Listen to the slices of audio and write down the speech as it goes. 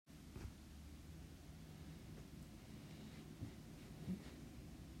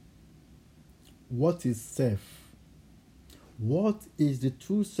what is self? What is the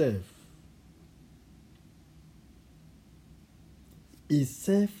true self? Is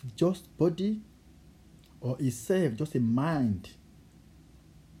self just body, or is self just a mind?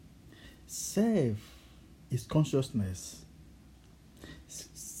 Self is consciousness.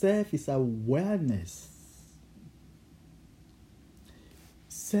 Self is awareness.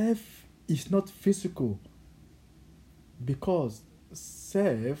 Self is not physical, because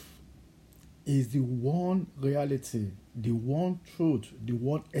self is the one reality, the one truth, the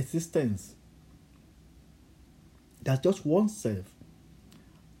one existence. That's just one self.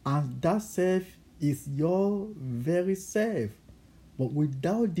 And that self is your very self, but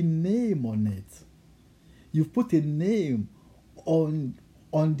without the name on it. You've put a name on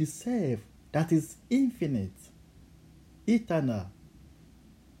the self that is infinite, eternal,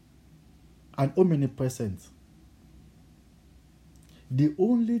 and omnipresent. The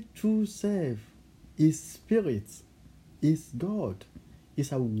only true self is spirit, is God,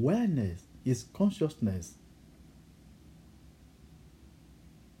 is awareness, is consciousness.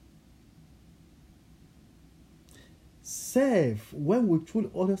 Self, when we truly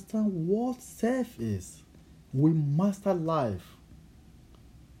understand what self is, we master life.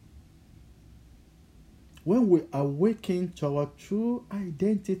 When we awaken to our true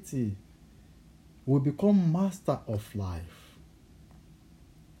identity, we become master of life.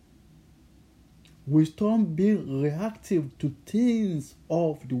 We stop being reactive to things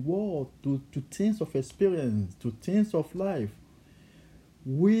of the world, to things of experience, to things of life.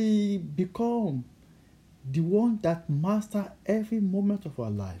 We become the one that master every moment of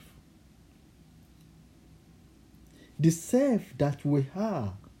our life. The self that we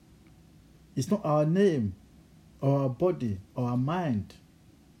are is not our name, or our body, or our mind.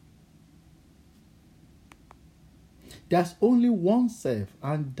 There's only one self,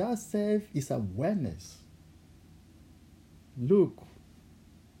 and that self is awareness. Look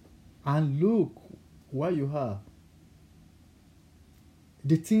where you are.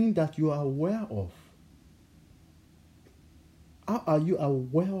 The thing that you are aware of. How are you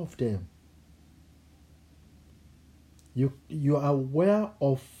aware of them? You are aware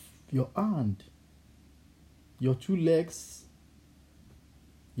of your hand, your two legs,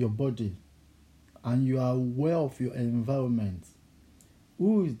 your body, and you are aware of your environment.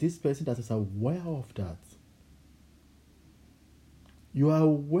 Who is this person that is aware of that? You are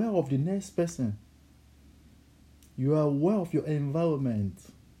aware of the next person. You are aware of your environment,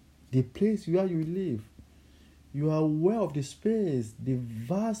 the place where you live. You are aware of the space, the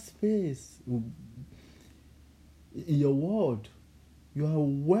vast space in your world. You are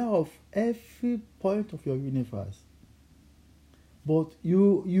aware of every point of your universe. But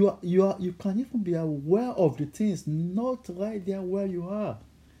you can even be aware of the things not right there where you are.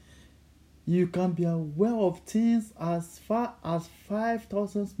 You can be aware of things as far as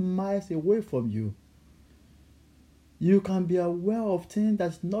 5,000 miles away from you. You can be aware of things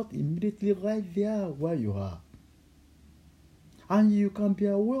that's not immediately right there where you are. And you can be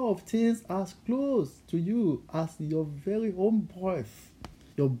aware of things as close to you as your very own breath.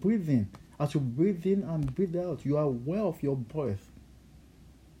 Your breathing. As you breathe in and breathe out, you are aware of your breath.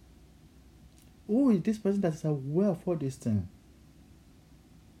 Who is this person that is aware of all these things?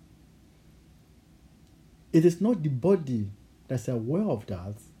 It is not the body that's aware of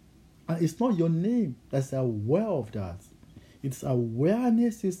that. And it's not your name that's aware of that. It's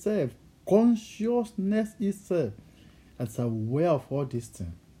awareness itself, consciousness itself, that's aware of all these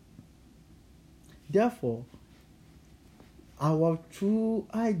things. Therefore, our true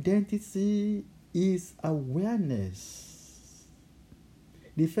identity is awareness.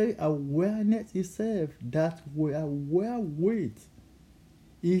 The very awareness itself that we are aware with,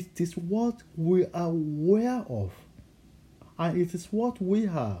 it is what we are aware of. And it is what we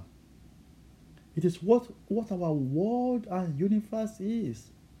are. It is what our world and universe is.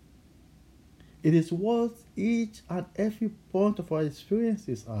 It is what each and every point of our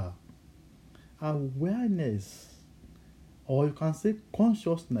experiences are. Awareness, or you can say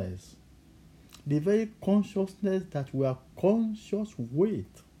consciousness. The very consciousness that we are conscious with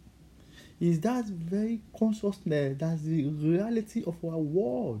is that very consciousness that's the reality of our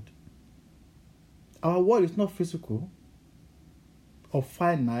world. Our world is not physical, or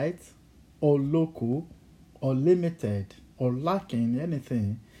finite, or local, or limited, or lacking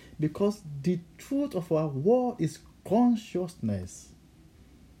anything, because the truth of our world is consciousness.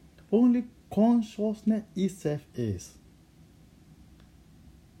 Only consciousness itself is.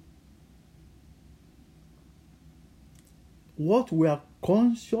 What we are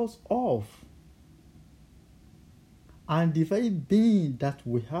conscious of, and the very being that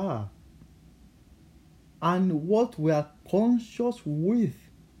we are, and what we are conscious with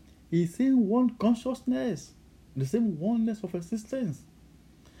is in one consciousness, the same oneness of existence.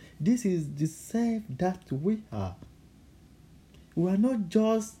 This is the self that we are. We are not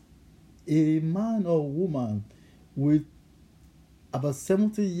just a man or woman with about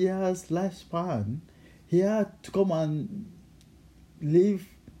 70 years lifespan here to come and live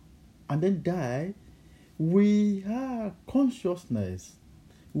and then die. We are consciousness.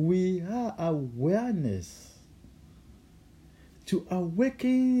 We are awareness. To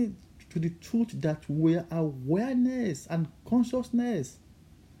awaken to the truth that we are awareness and consciousness.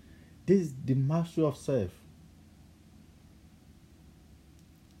 This is the mastery of self.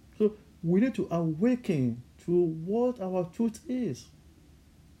 So we need to awaken to what our truth is.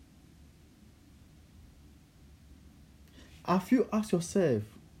 Have you asked yourself?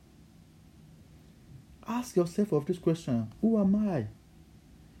 Ask yourself of this question: who am I?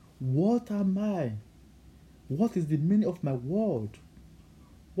 What am I? What is the meaning of my world?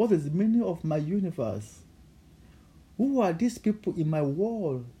 What is the meaning of my universe? Who are these people in my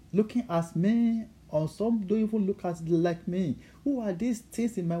world looking at me, or some don't even look at like me? Who are these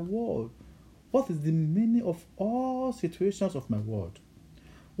things in my world? What is the meaning of all situations of my world?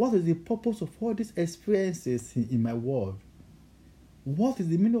 What is the purpose of all these experiences in my world? What is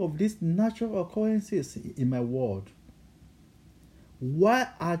the meaning of these natural occurrences in my world? Why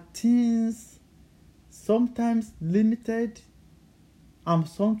are things sometimes limited and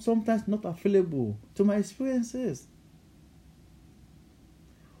sometimes not available to my experiences?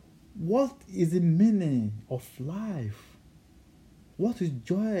 What is the meaning of life? What is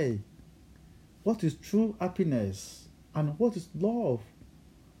joy? What is true happiness? And what is love?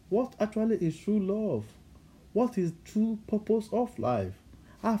 What actually is true love? What is true purpose of life?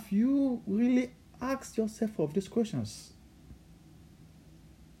 Have you really asked yourself of these questions?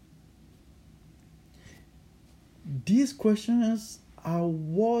 These questions are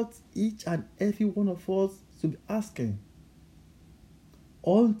what each and every one of us should be asking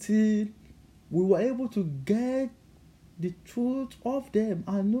until we were able to get the truth of them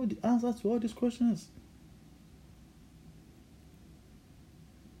and know the answers to all these questions.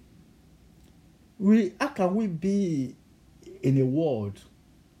 How can we be in a world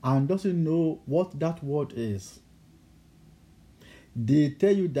and doesn't know what that word is? They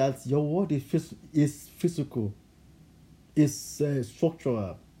tell you that your world is physical, is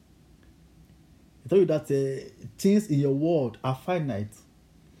structural. They tell you that things in your world are finite.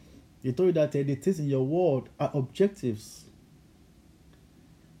 They tell you that the things in your world are objectives,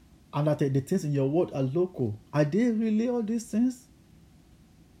 and that the things in your world are local. Are they really all these things?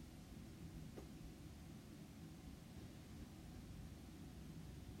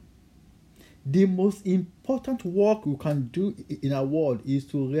 The most important work we can do in our world is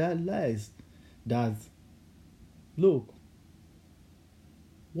to realize that, look,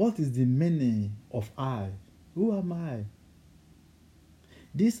 what is the meaning of I? Who am I?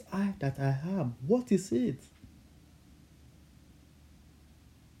 This I that I am, what is it?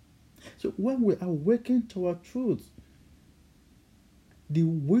 So when we awaken to our truth, the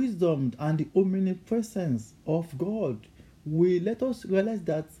wisdom and the omnipresence of God will let us realize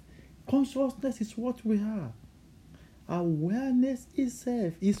that consciousness is what we are. Awareness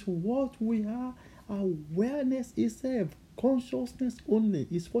itself is what we are. Awareness itself, consciousness only,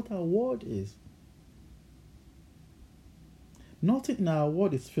 is what our world is. Nothing in our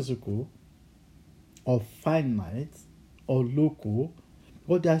world is physical or finite or local,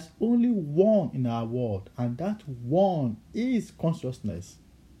 but there's only one in our world, and that one is consciousness,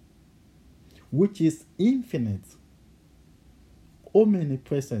 which is infinite,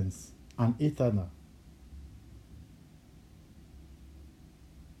 omnipresence, and eternal.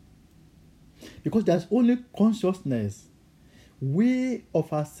 Because there's only consciousness, we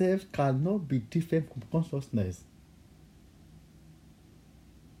of ourselves cannot be different from consciousness.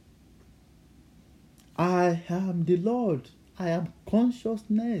 I am the Lord. I am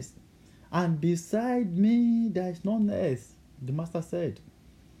consciousness. And beside me, there is none else. The Master said,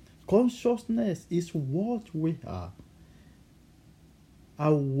 consciousness is what we are.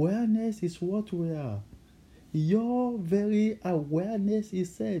 Awareness is what we are. Your very awareness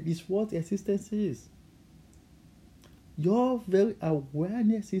itself is what existence is. Your very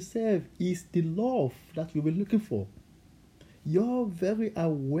awareness itself is the love that you'll be looking for. Your very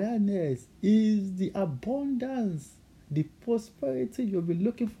awareness is the abundance, the prosperity you'll be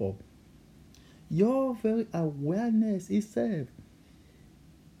looking for. Your very awareness itself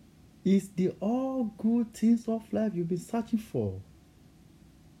is the all good things of life you've been searching for.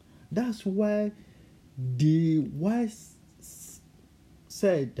 That's why the wise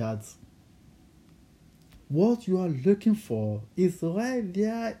said that What you are looking for is right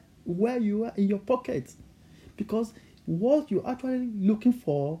there where you are in your pocket. Because what you're actually looking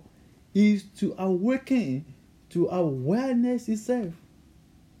for is to awaken to awareness itself.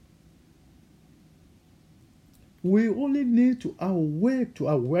 We only need to awake to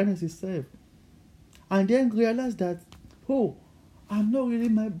awareness itself. And then realize that, oh, I'm not really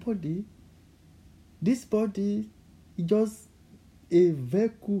my body. This body is just a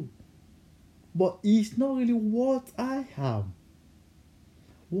vehicle. But it's not really what I am.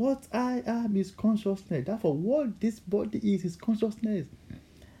 What I am is consciousness. Therefore, what this body is consciousness.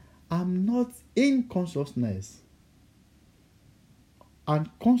 I'm not in consciousness. And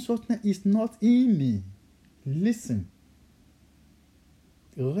consciousness is not in me. Listen.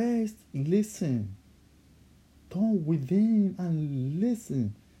 Rest, listen. Turn within and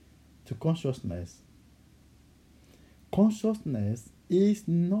listen to consciousness. Consciousness is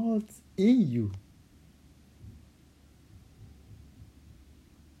not in you.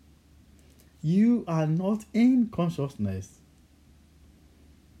 You are not in consciousness.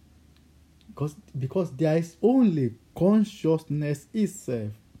 Because there is only consciousness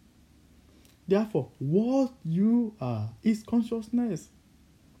itself. Therefore, what you are is consciousness.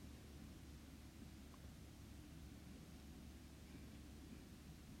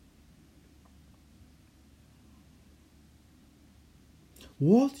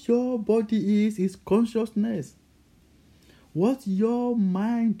 What your body is consciousness. What your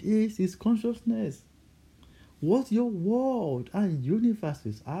mind is consciousness. What your world and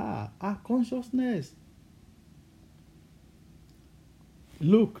universes are consciousness.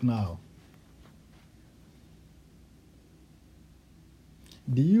 Look now.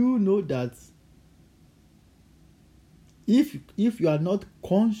 Do you know that if you are not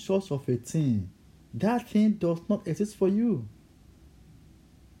conscious of a thing, that thing does not exist for you?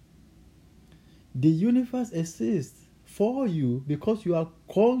 The universe exists for you because you are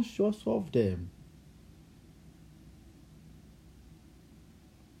conscious of them.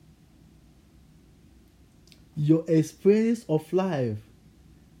 Your experience of life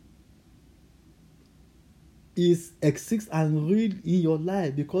exists and real in your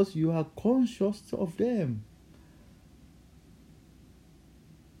life because you are conscious of them.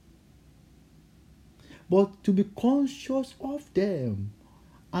 But to be conscious of them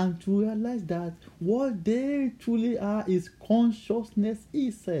and to realize that what they truly are is consciousness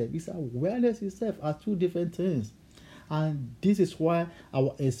itself, is awareness itself, are two different things. And this is why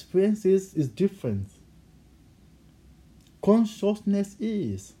our experiences is different. Consciousness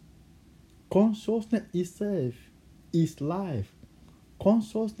itself is life.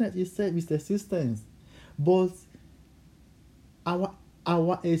 Consciousness itself is existence. But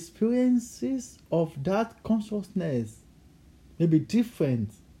our experiences of that consciousness may be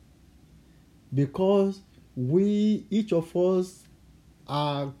different because each of us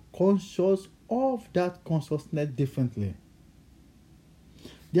are conscious of that consciousness differently.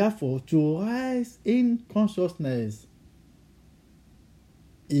 Therefore, to rise in consciousness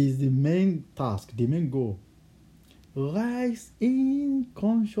is the main task, the main goal. Rise in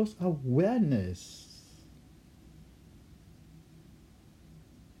conscious awareness.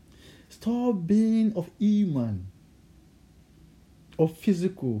 Stop being of human, of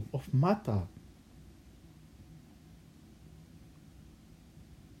physical, of matter.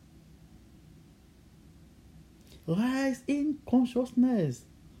 Rise in consciousness.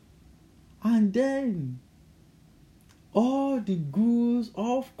 And then all the goods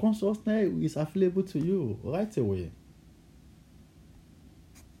of consciousness is available to you right away.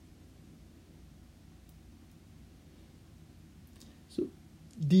 So,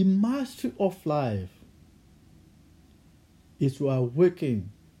 the mastery of life is to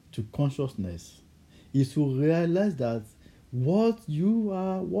awaken to consciousness, is to realize that what you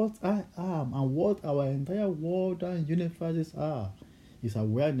are, what I am, and what our entire world and universes are is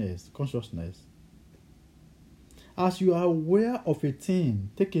awareness, consciousness. As you are aware of a thing,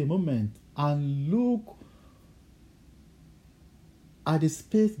 take a moment and look at the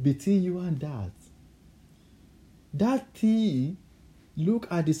space between you and that. That thing,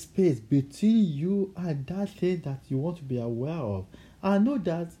 look at the space between you and that thing that you want to be aware of. And know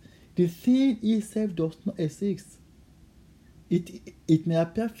that the thing itself does not exist. It may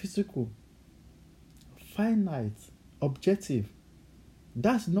appear physical, finite, objective.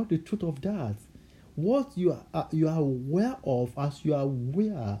 That's not the truth of that. What you are aware of as you are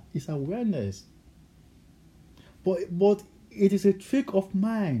aware is awareness. But it is a trick of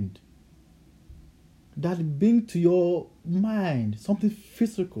mind that brings to your mind something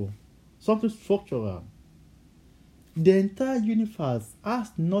physical, something structural. The entire universe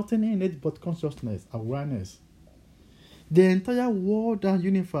has nothing in it but consciousness, awareness. The entire world and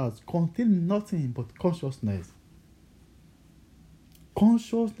universe contain nothing but consciousness.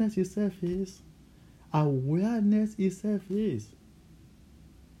 Consciousness itself is. Awareness itself is.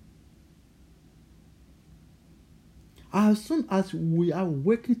 As soon as we are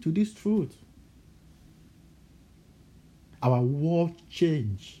awakening to this truth, our world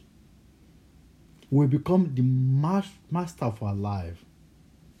change. We become the master of our life.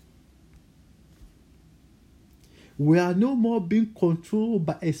 We are no more being controlled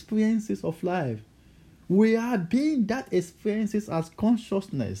by experiences of life. We are being that experiences as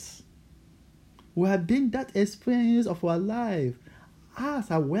consciousness. We are being that experience of our life as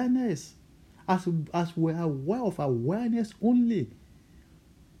awareness. As we are aware of awareness only.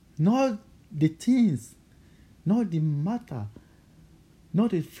 Not the things, not the matter,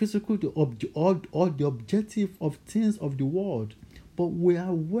 not the physical, or the objective of things of the world. But we are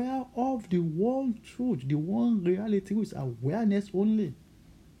aware of the one truth, the one reality, which is awareness only.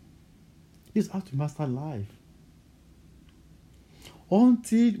 This is how to master life.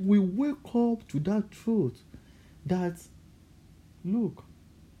 Until we wake up to that truth that, look,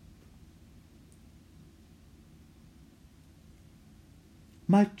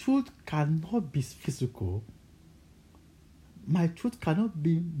 my truth cannot be physical. My truth cannot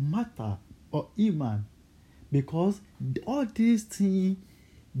be matter or human, because all these things,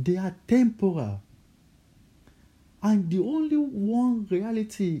 they are temporal. And the only one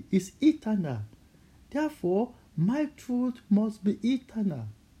reality is eternal. Therefore, my truth must be eternal,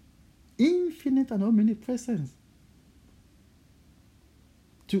 infinite and omnipresent.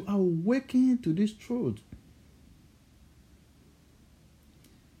 To awaken to this truth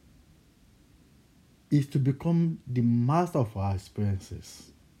is to become the master of our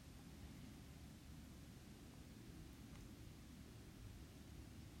experiences.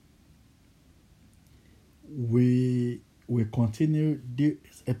 We will continue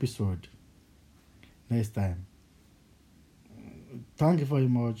this episode next time. Thank you very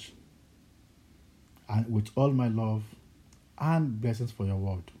much, and with all my love and blessings for your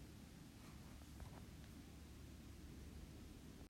word.